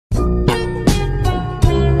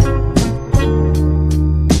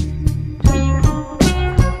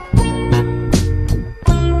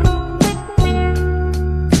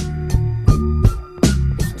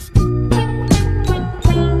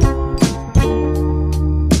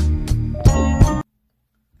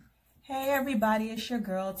everybody, it's your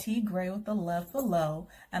girl T Graye with the Love Below,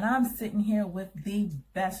 and I'm sitting here with the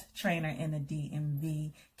best trainer in the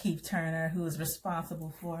DMV, Keith Turner, who is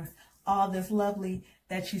responsible for all this lovely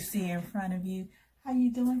that you see in front of you. How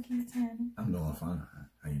you doing, Keith Turner? I'm doing fine.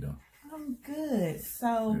 How you doing? I'm good.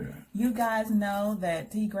 So you guys know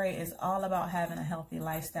that T Graye is all about having a healthy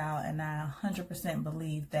lifestyle, and I 100%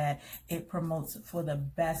 believe that it promotes for the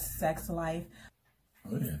best sex life.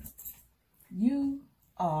 Oh yeah. You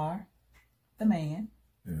are the man.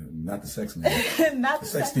 Yeah, not the sex man. Not the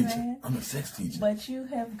sex teacher. Man. I'm a sex teacher. But you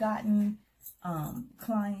have gotten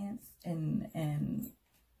clients and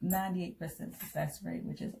 98% success rate,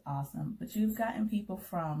 which is awesome. But you've gotten people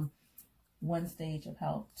from one stage of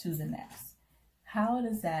health to the next. How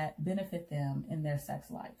does that benefit them in their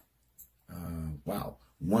sex life? Wow.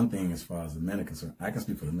 One thing as far as the men are concerned, I can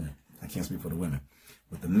speak for the men. I can't speak for the women.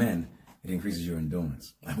 With the men, it increases your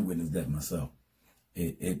endurance. I've witnessed that myself.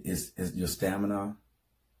 It's your stamina,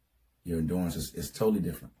 your endurance is totally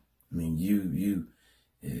different. I mean,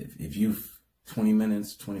 if you 20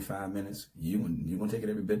 minutes, 25 minutes, you're gonna take it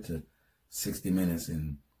every bit to 60 minutes,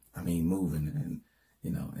 and I mean moving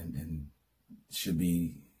and should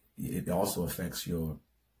be. It also affects your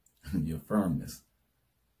firmness.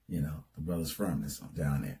 The brother's firmness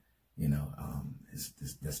down there.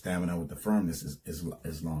 The stamina with the firmness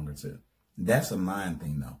is longer too. That's a mind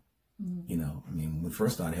thing though. Mm-hmm. I mean, when we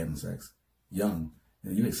first started having sex, young,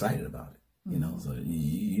 you're excited about it. Mm-hmm. So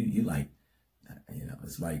you like,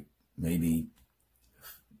 it's like maybe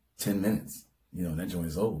 10 minutes. That joint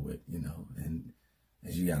is over with. And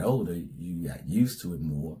as you got older, you got used to it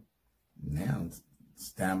more. Now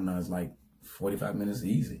stamina is like 45 minutes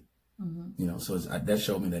easy. Mm-hmm. So that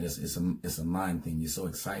showed me that it's a mind thing. You're so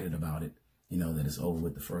excited about it, that it's over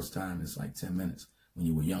with the first time. It's like 10 minutes. When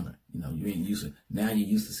you were younger, you ain't used to. Now you're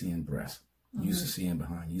used to seeing breasts, you're used to seeing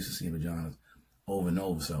behind, you're used to seeing vaginas over and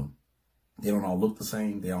over. So they don't all look the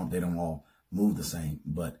same. They don't all move the same.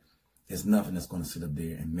 But there's nothing that's going to sit up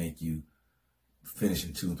there and make you finish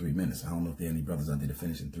in 2 or 3 minutes. I don't know if there are any brothers out there that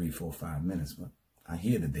finish in 3, 4, 5 minutes, but I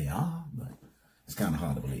hear that they are. But it's kind of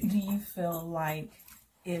hard to believe. Do you feel like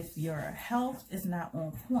if your health is not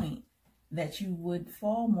on point, that you would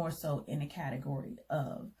fall more so in a category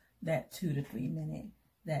of that 2 to 3 minute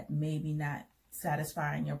that maybe not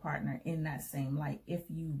satisfying your partner in that same light if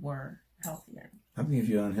you were healthier? I think if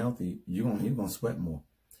you're unhealthy, you're gonna sweat more.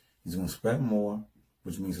 He's gonna sweat more,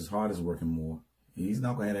 which means his heart is working more. He's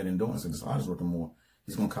not gonna have that endurance, and his heart is working more.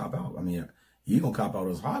 He's gonna cop out. I mean, he's gonna cop out, or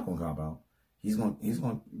his heart gonna cop out. He's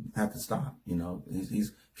gonna have to stop.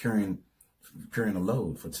 He's carrying a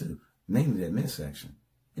load for two, mainly that midsection.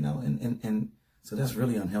 And so that's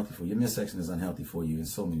really unhealthy for you. Your midsection is unhealthy for you in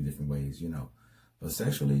so many different ways, But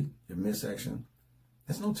sexually, your midsection,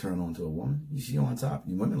 that's no turn on to a woman. She on top.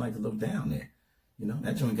 Women like to look down there.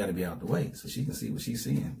 That joint got to be out the way so she can see what she's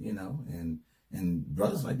seeing, And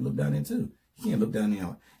brothers like to look down there too. You can't look down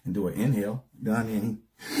there and do an inhale down there.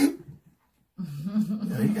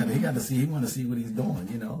 He got to see. He want to see what he's doing,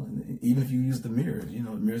 And even if you use the mirrors, the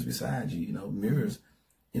mirrors beside you, mirrors.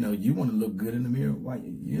 You want to look good in the mirror. Why?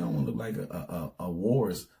 You don't want to look like a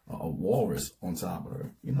walrus on top of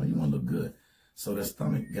her. You want to look good. So the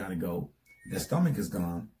stomach got to go. The stomach is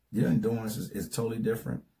gone. Your endurance is totally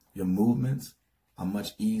different. Your movements are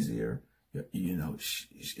much easier.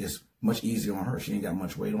 It's much easier on her. She ain't got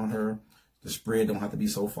much weight on her. The spread don't have to be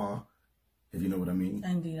so far, if you know what I mean.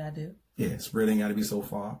 Indeed, I do. Yeah, spread ain't got to be so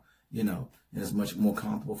far. And it's much more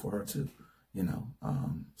comfortable for her too.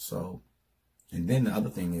 So. And then the other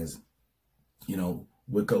thing is,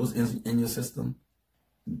 what goes in your system,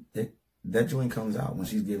 that joint comes out when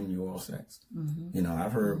she's giving you oral sex. Mm-hmm.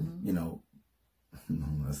 I've heard,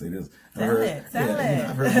 I say this.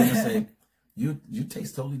 I've heard women say, you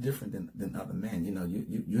taste totally different than other men.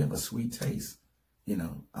 You have a sweet taste.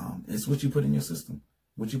 It's what you put in your system.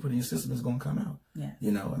 What you put in your system is going to come out. Yeah.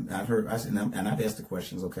 I've asked the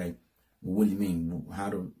questions. Okay, well, what do you mean? How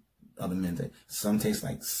do other men taste? Some taste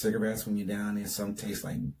like cigarettes when you're down there. Some taste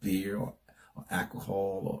like beer or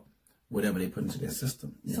alcohol or whatever they put into their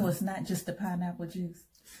system. So it's not just the pineapple juice.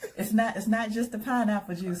 It's not just the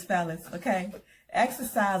pineapple juice, fellas. Okay,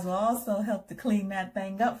 exercise will also help to clean that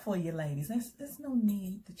thing up for you, ladies. There's no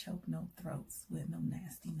need to choke no throats with no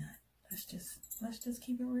nasty nut. Let's just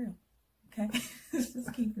keep it real. Okay, let's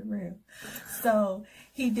just keep it real. So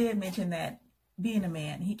he did mention that, being a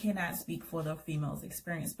man, he cannot speak for the female's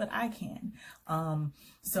experience, but I can.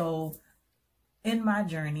 So in my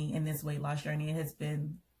journey, in this weight loss journey, it has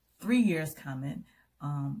been 3 years coming,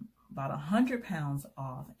 about 100 pounds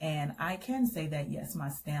off. And I can say that, yes, my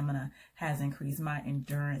stamina has increased. My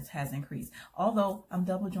endurance has increased. Although I'm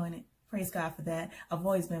double jointed praise God for that. I've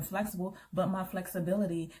always been flexible, but my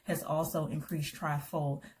flexibility has also increased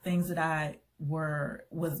trifold. Things that I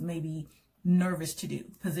was maybe nervous to do,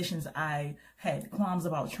 positions I had qualms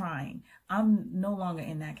about trying, I'm no longer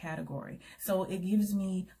in that category. So it gives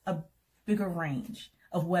me a bigger range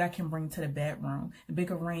of what I can bring to the bedroom, a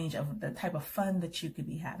bigger range of the type of fun that you could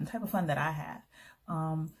be having, the type of fun that I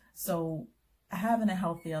have. So having a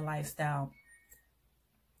healthier lifestyle,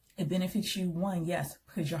 it benefits you, one, yes,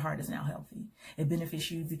 because your heart is now healthy. It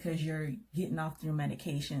benefits you because you're getting off your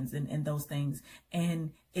medications and those things.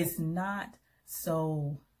 And it's not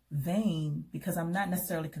so vain because I'm not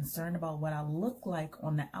necessarily concerned about what I look like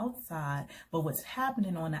on the outside, but what's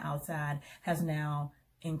happening on the outside has now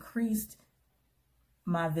increased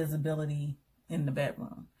my visibility in the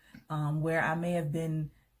bedroom, where I may have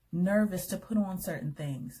been nervous to put on certain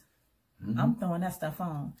things. I'm throwing that stuff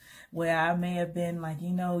on. Where I may have been like,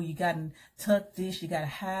 you know, you got to tuck this, you got to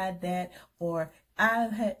hide that. Or I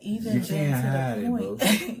had even been to the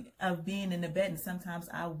point of being in the bed, and sometimes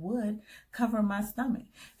I would cover my stomach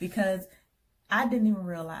because I didn't even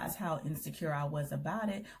realize how insecure I was about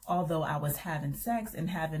it. Although I was having sex and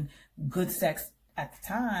having good sex at the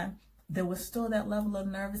time, there was still that level of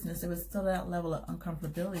nervousness. There was still that level of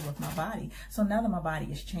uncomfortability with my body. So now that my body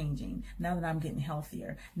is changing, now that I'm getting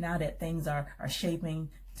healthier, now that things are shaping,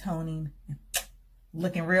 toning,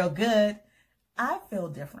 looking real good, I feel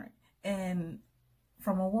different. And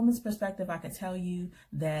from a woman's perspective, I could tell you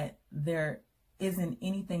that there isn't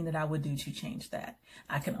anything that I would do to change that.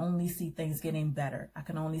 I can only see things getting better. I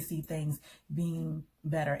can only see things being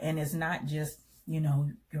better. And it's not just, you know,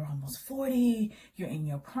 you're almost 40, you're in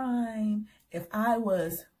your prime. If I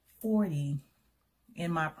was 40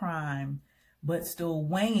 in my prime, but still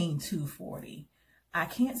weighing 240, I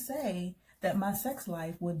can't say that my sex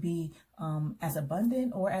life would be as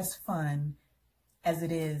abundant or as fun as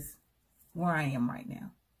it is where I am right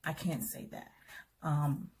now. I can't say that.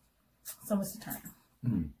 So, Mr.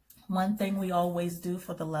 Turner, one thing we always do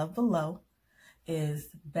for the love below is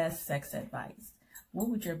best sex advice. What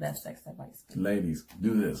would your best sex advice be? Ladies,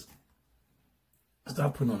 do this.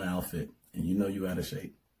 Stop putting on an outfit and you know you're out of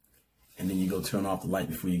shape. And then you go turn off the light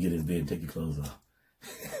before you get in bed and take your clothes off.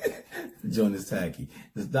 Join this tacky.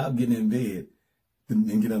 Just stop getting in bed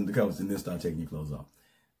and get under the covers and then start taking your clothes off.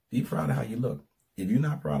 Be proud of how you look. If you're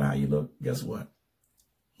not proud of how you look, guess what?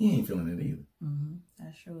 He ain't feeling it either.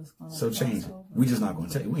 That's true. It's gonna so change it. We just not going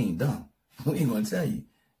to tell you. We ain't dumb. We ain't going to tell you.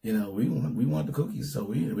 You know, we want the cookies. So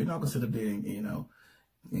we're not going to sit up there and, you know,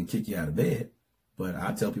 and kick you out of bed. But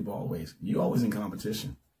I tell people always, you're always in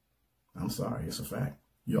competition. I'm sorry. It's a fact.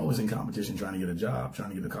 You're always in competition trying to get a job, trying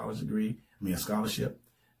to get a college degree, a scholarship.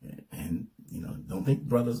 And you know, don't think,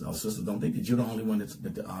 brothers or sisters, don't think that you're the only one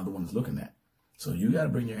that the other one is looking at. So you got to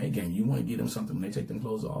bring your A game. You want to give them something when they take them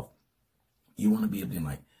clothes off. You want to be up there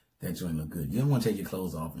like, that joint look good. You don't want to take your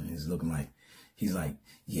clothes off and it's looking like, he's like,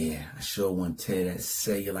 yeah, I sure want to tear that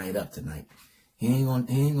cellulite up tonight. He ain't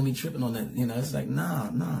gonna be tripping on that. You know, it's like, nah.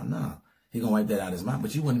 He gonna wipe that out of his mind.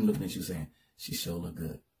 But you want him looking at you saying, she sure look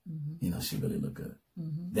good. You know, she really look good.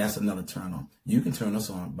 That's another turn on. You can turn us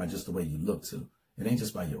on by just the way you look too. It ain't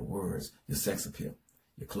just by your words, your sex appeal,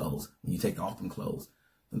 your clothes. When you take off them clothes,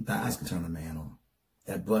 the thighs can turn a man on.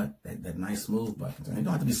 That butt, that nice smooth butt can turn. It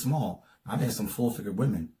don't have to be small. I've had some full-figured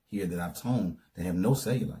women here that I've toned that have no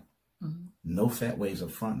cellulite. No fat waves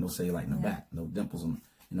up front, no cellulite in the back, no dimples, and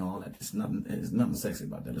you know all that. It's nothing sexy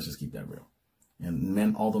about that. Let's just keep that real. And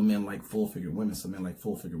men, although men like full-figured women, some men like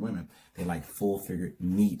full-figured women. They like full-figured,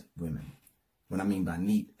 neat women. What I mean by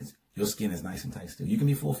neat is your skin is nice and tight still. You can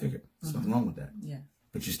be full-figured. There's nothing wrong with that. Yeah.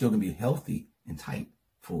 But you're still gonna be healthy and tight,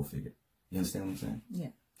 full-figured. You understand what I'm saying? Yeah.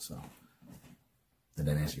 So, did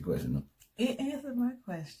that answer your question? No? It answered my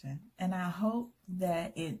question, and I hope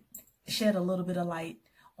that it shed a little bit of light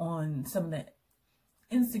on some of the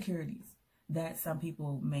insecurities that some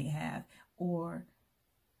people may have, or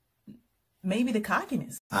maybe the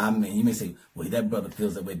cockiness. I mean, you may say, well, that brother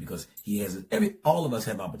feels that way because he has all of us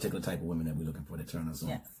have our particular type of women that we're looking for to turn us on.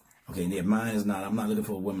 Yes. Okay, and if mine is not, I'm not looking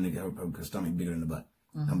for a woman to get her stomach bigger than the butt.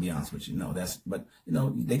 I'm gonna be honest with you. No, but you know,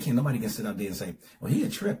 nobody can sit out there and say, well, he a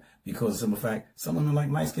trip, because of the simple fact, some women like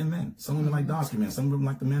light-skinned men, some women like dark-skinned men, some women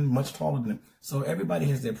like the men much taller than them. So everybody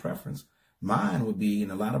has their preference. Mine would be,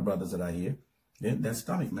 and a lot of brothers that I hear, that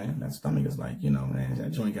stomach, man, that stomach is like, you know, man,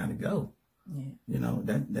 that joint got to go. Yeah. You know,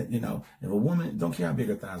 you know, if a woman, don't care how big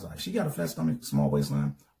her thighs are, she got a fat stomach, small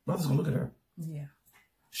waistline, brothers gonna look at her. Yeah.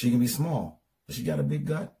 She can be small, but she got a big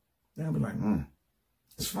gut, they'll be like,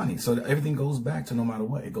 It's funny. So everything goes back to, no matter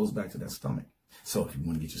what, it goes back to that stomach. So if you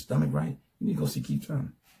want to get your stomach right, you need to go see Keith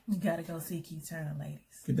Turner. You gotta go see Keith Turner, ladies.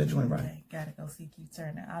 Get that joint right. Okay, gotta go see Keith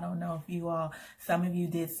Turner. I don't know if you all, some of you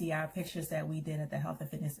did see our pictures that we did at the Health and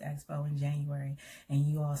Fitness Expo in January, and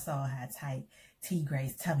you all saw how tight T.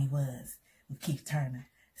 Gray's tummy was with Keith Turner.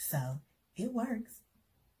 So it works.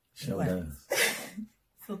 Sure does.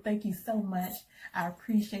 So thank you so much. I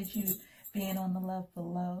appreciate you being on the Love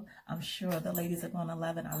Below. I'm sure the ladies are going to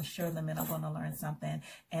love it. I'm sure the men are going to learn something.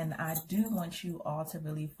 And I do want you all to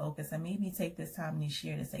really focus and maybe take this time this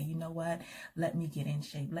year to say, you know what? Let me get in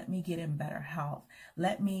shape. Let me get in better health.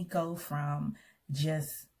 Let me go from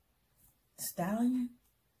just stallion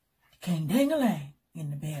to king ding-a-lang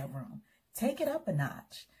in the bedroom. Take it up a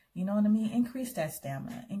notch. You know what I mean? Increase that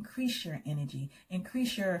stamina. Increase your energy.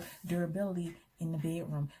 Increase your durability in the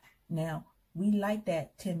bedroom. Now, we like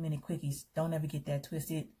that 10-minute quickies. Don't ever get that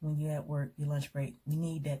twisted when you're at work, your lunch break. We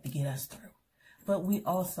need that to get us through. But we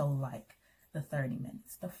also like the 30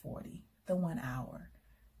 minutes, the 40, the 1 hour.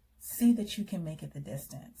 See that you can make it the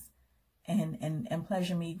distance and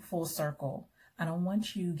pleasure me full circle. I don't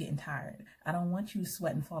want you getting tired. I don't want you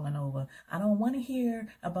sweating, falling over. I don't want to hear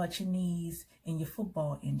about your knees and your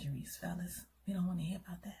football injuries, fellas. We don't want to hear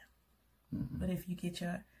about that. Mm-hmm. But if you get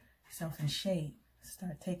yourself in shape,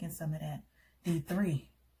 start taking some of that D3,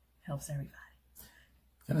 helps everybody.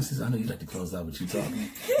 I know you like to close out with you talking.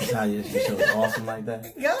 That's how your show is awesome like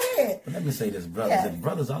that. Go ahead. But let me say this, brothers. Yeah. If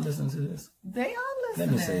brothers are listening to this, they are listening.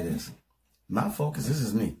 Let me say this. My focus, this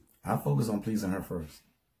is me. I focus on pleasing her first.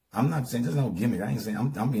 I'm not saying, there's no gimmick. I ain't saying,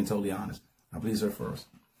 I'm being totally honest. I please her first.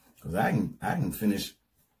 Because I can finish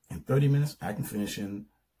in 30 minutes. I can finish in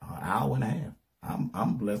an hour and a half.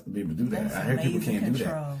 I'm blessed to be able to do that. That's I heard people can't do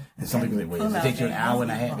that. And some people say, wait, if it takes you an hour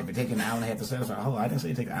and a half, if it takes an hour and a half to satisfy, oh, I didn't say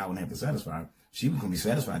it take an hour and a half to satisfy. She was going to be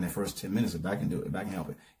satisfied in the first 10 minutes if I can do it, if I can help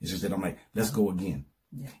it. It's just that I'm like, let's go again.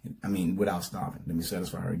 Yeah. I mean, without stopping. Let me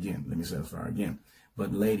satisfy her again. Let me satisfy her again.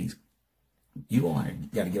 But ladies, you all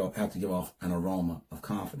have to give off an aroma of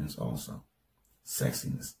confidence also.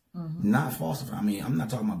 Sexiness. Mm-hmm. Not falsify. I mean, I'm not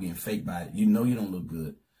talking about being fake by it. You know you don't look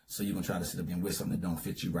good. So you're going to try to sit up and wear something that don't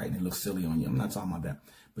fit you right and it looks silly on you. I'm not talking about that.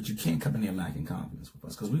 But you can't come in there lacking confidence with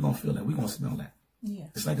us because we're going to feel that. We're going to smell that. Yeah.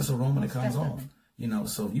 It's like this aroma that comes off. You know,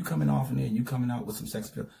 so if you coming off in there and you coming out with some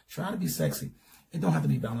sexy appeal, try to be sexy. It don't have to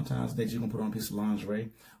be Valentine's Day. You're going to put on a piece of lingerie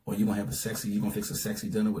or you're going to have you're going to fix a sexy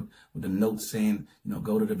dinner with the note saying, you know,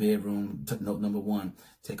 go to the bedroom, note number 1,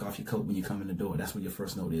 take off your coat when you come in the door. That's what your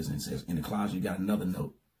first note is. And it says in the closet, you got another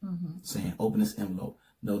note saying, open this envelope.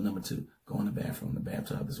 Note number 2, go in the bathroom. The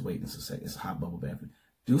bathtub is waiting. It's a hot bubble bathroom.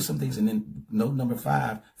 Do some things. And then note number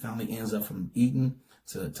 5 finally ends up from eating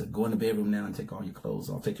to go in the bedroom now and take all your clothes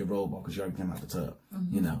off. Take your robe off because you already came out the tub.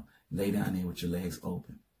 You know, lay down there with your legs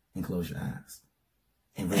open and close your eyes.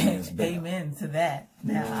 And amen to that.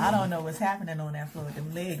 Now, I don't know what's happening on that floor with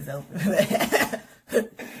them legs open. I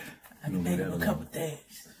can think of a couple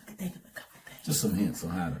things. Just some hints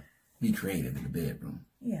on how to be creative in the bedroom.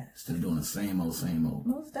 Yeah. Instead of doing the same old.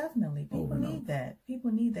 Most definitely. People need that.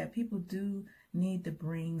 People need that. People do need to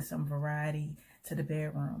bring some variety to the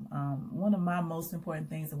bedroom. One of my most important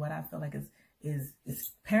things and what I feel like is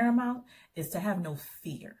paramount is to have no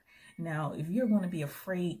fear. Now, if you're going to be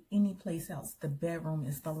afraid any place else, the bedroom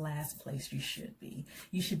is the last place you should be.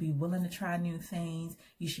 You should be willing to try new things.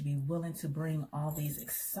 You should be willing to bring all these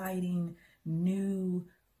exciting, new,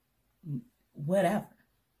 whatever,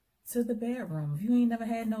 to the bedroom. If you ain't never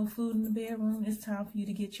had no food in the bedroom, it's time for you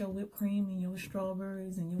to get your whipped cream and your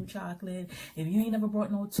strawberries and your chocolate. If you ain't never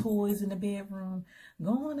brought no toys in the bedroom,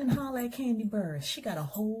 go on and holler at Candy Bird. She got a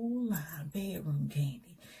whole lot of bedroom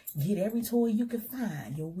candy. Get every toy you can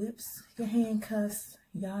find. Your whips, your handcuffs.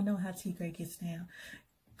 Y'all know how T. Graye gets down.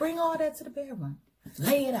 Bring all that to the bedroom.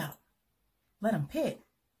 Lay it out. Let him pick.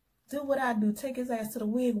 Do what I do. Take his ass to the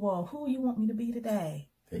wig wall. Who you want me to be today?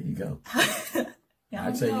 There you go.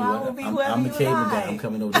 I tell you what, I'm the cable guy. I'm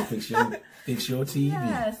coming over to fix your TV.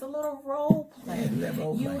 Yes, a little role play.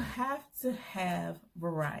 Yeah, you have to have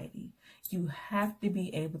variety. You have to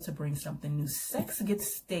be able to bring something new. Sex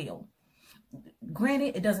gets stale.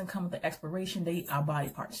 Granted, it doesn't come with the expiration date. Our body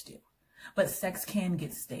parts do. But sex can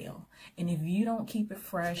get stale. And if you don't keep it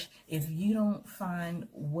fresh, if you don't find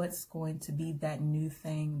what's going to be that new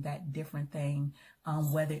thing, that different thing,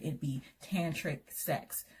 whether it be tantric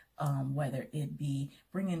sex, whether it be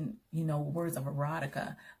bringing, words of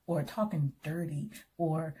erotica or talking dirty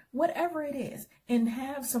or whatever it is, and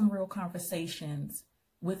have some real conversations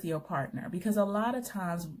with your partner. Because a lot of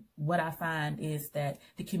times what I find is that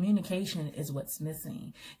the communication is what's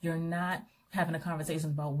missing. You're not having a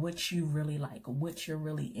conversation about what you really like, what you're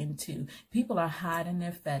really into. People are hiding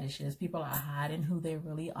their fetishes. People are hiding who they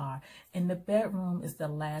really are. And the bedroom is the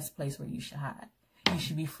last place where you should hide. You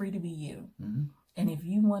should be free to be you. Mm-hmm. And if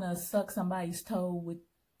you want to suck somebody's toe with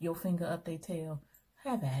your finger up their tail,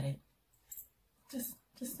 have at it. Just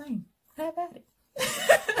saying, have at it.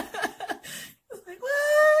 It's like,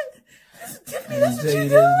 what? Tiffany, that's what you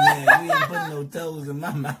doing? Man, we ain't putting no toes in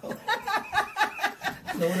my mouth.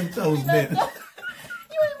 No, them toes bent. You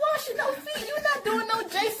ain't washing no feet. You not doing no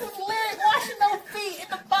Jason lyric washing no feet in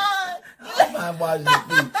the pond. I'm not washing the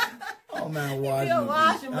feet. Oh man, washing. You're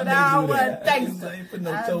washing, but I don't want thanks. I ain't putting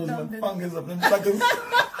no toes in the fungus up them suckers.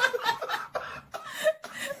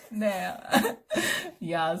 Now,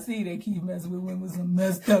 y'all see they keep messing with women with some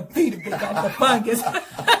messed up feet if they got the fungus.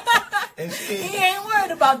 And he ain't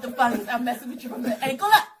worried about the fungus. I'm messing with you from the ankle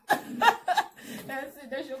up. That's it.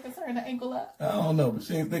 That's your concern, the ankle up. I don't know, but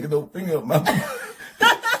she ain't thinking no finger up my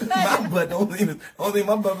my butt. The only thing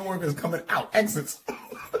my butt can work is coming out, exits.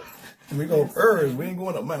 We go hers. We ain't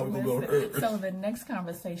going up mine. We gonna go hers. So the next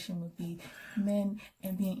conversation would be men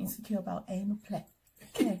and being insecure about anal play.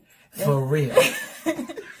 Okay. For real. A lot of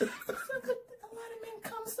men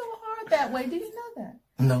come so hard that way. Did you know that?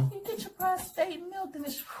 No. You get your prostate milked and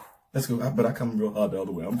it's... Let's go. But I come real hard the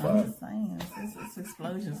other way. I'm fine. I'm just saying, it's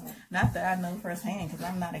explosions. Not that I know firsthand, because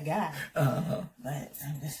I'm not a guy. But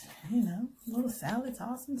I'm just, a little salad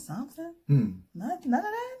tossing something. None of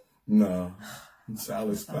that? No.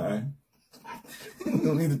 Salad's fine. You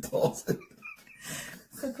don't need to toss it.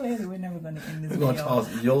 So clearly we're never going to end this video. We're going to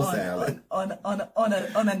toss your salad. On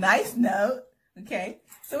a nice note. Okay.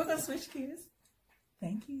 So we're going to switch gears.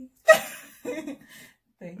 Thank you.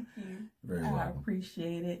 Thank you. Very well. I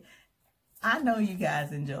appreciate it. I know you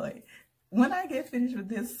guys enjoy it. When I get finished with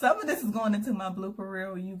this, some of this is going into my blooper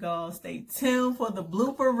reel. You guys stay tuned for the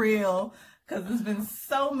blooper reel, because there's been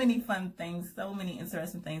so many fun things, so many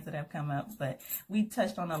interesting things that have come up. But we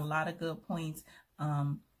touched on a lot of good points.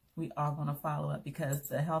 We are going to follow up, because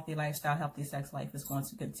the healthy lifestyle, healthy sex life is going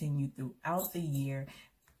to continue throughout the year.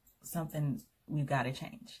 Something we've got to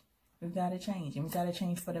change. We've got to change, and we've got to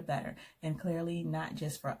change for the better. And clearly, not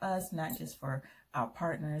just for us, not just for our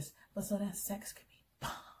partners, but so that sex could be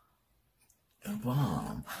bomb. The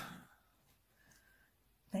bomb.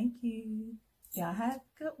 Thank you. Y'all have a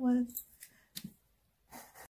good one.